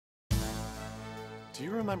Do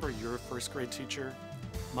you remember your first grade teacher?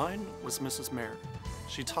 Mine was Mrs. Mayer.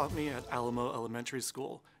 She taught me at Alamo Elementary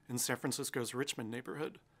School in San Francisco's Richmond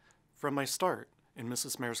neighborhood. From my start in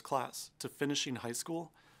Mrs. Mayer's class to finishing high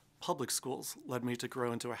school, public schools led me to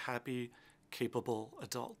grow into a happy, capable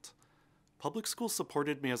adult. Public schools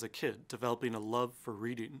supported me as a kid, developing a love for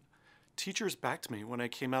reading. Teachers backed me when I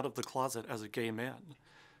came out of the closet as a gay man.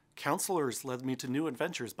 Counselors led me to new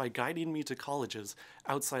adventures by guiding me to colleges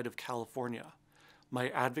outside of California. My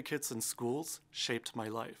advocates in schools shaped my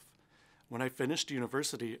life. When I finished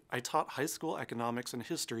university, I taught high school economics and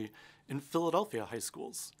history in Philadelphia high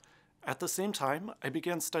schools. At the same time, I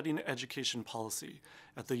began studying education policy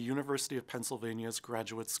at the University of Pennsylvania's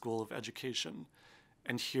Graduate School of Education.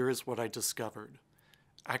 And here is what I discovered.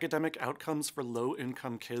 Academic outcomes for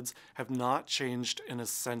low-income kids have not changed in a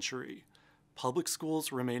century. Public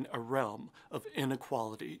schools remain a realm of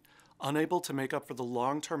inequality, unable to make up for the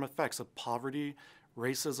long-term effects of poverty,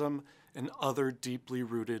 racism, and other deeply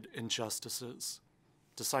rooted injustices.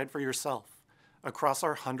 Decide for yourself. Across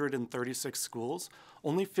our 136 schools,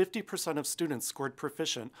 only 50% of students scored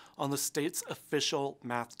proficient on the state's official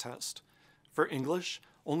math test. For English,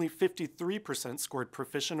 only 53% scored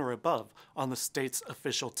proficient or above on the state's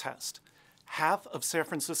official test. Half of San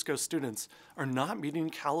Francisco students are not meeting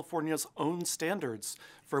California's own standards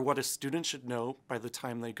for what a student should know by the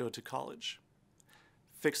time they go to college.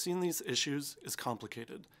 Fixing these issues is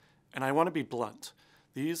complicated, and I want to be blunt.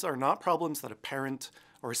 These are not problems that a parent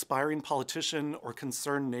or aspiring politician or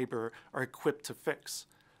concerned neighbor are equipped to fix.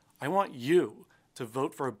 I want you to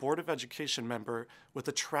vote for a Board of Education member with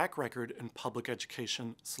a track record in public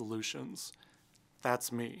education solutions.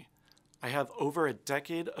 That's me. I have over a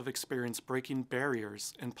decade of experience breaking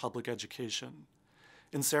barriers in public education.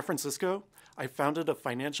 In San Francisco, I founded a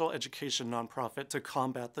financial education nonprofit to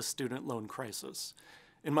combat the student loan crisis.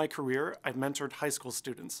 In my career, I've mentored high school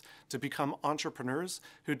students to become entrepreneurs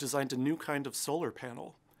who designed a new kind of solar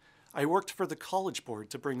panel. I worked for the College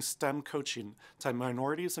Board to bring STEM coaching to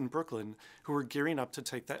minorities in Brooklyn who were gearing up to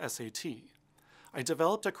take the SAT. I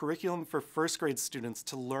developed a curriculum for first grade students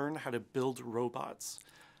to learn how to build robots.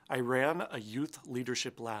 I ran a youth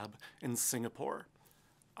leadership lab in Singapore.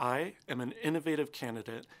 I am an innovative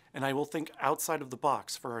candidate, and I will think outside of the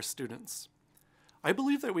box for our students. I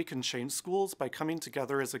believe that we can change schools by coming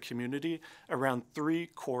together as a community around three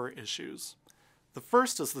core issues. The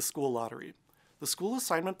first is the school lottery. The school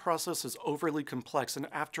assignment process is overly complex, and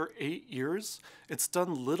after 8 years, it's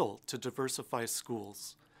done little to diversify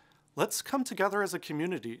schools. Let's come together as a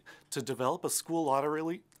community to develop a school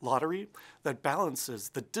lottery that balances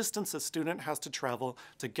the distance a student has to travel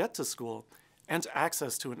to get to school and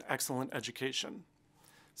access to an excellent education.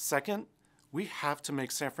 Second, we have to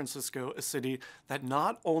make San Francisco a city that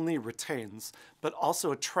not only retains, but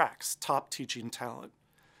also attracts top teaching talent.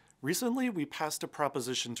 Recently, we passed a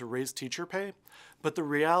proposition to raise teacher pay, but the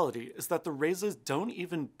reality is that the raises don't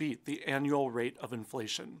even beat the annual rate of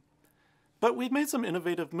inflation. But we've made some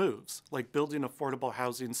innovative moves, like building affordable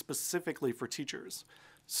housing specifically for teachers.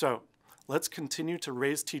 So, let's continue to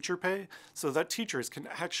raise teacher pay so that teachers can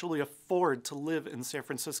actually afford to live in San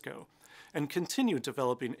Francisco, and continue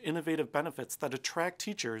developing innovative benefits that attract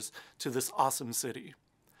teachers to this awesome city.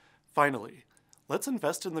 Finally, let's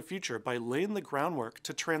invest in the future by laying the groundwork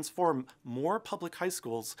to transform more public high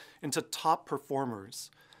schools into top performers.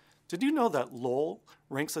 Did you know that Lowell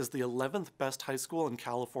ranks as the 11th best high school in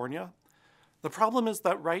California? The problem is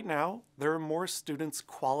that right now, there are more students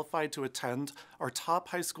qualified to attend our top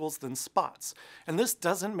high schools than spots, and this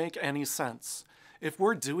doesn't make any sense. If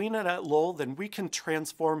we're doing it at Lowell, then we can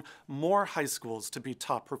transform more high schools to be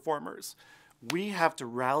top performers. We have to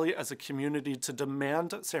rally as a community to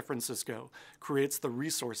demand San Francisco creates the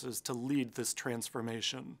resources to lead this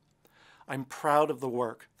transformation. I'm proud of the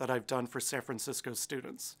work that I've done for San Francisco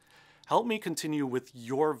students. Help me continue with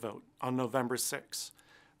your vote on November 6th.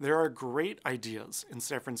 There are great ideas in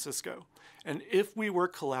San Francisco, and if we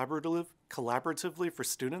work collaboratively for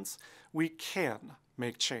students, we can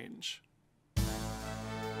make change.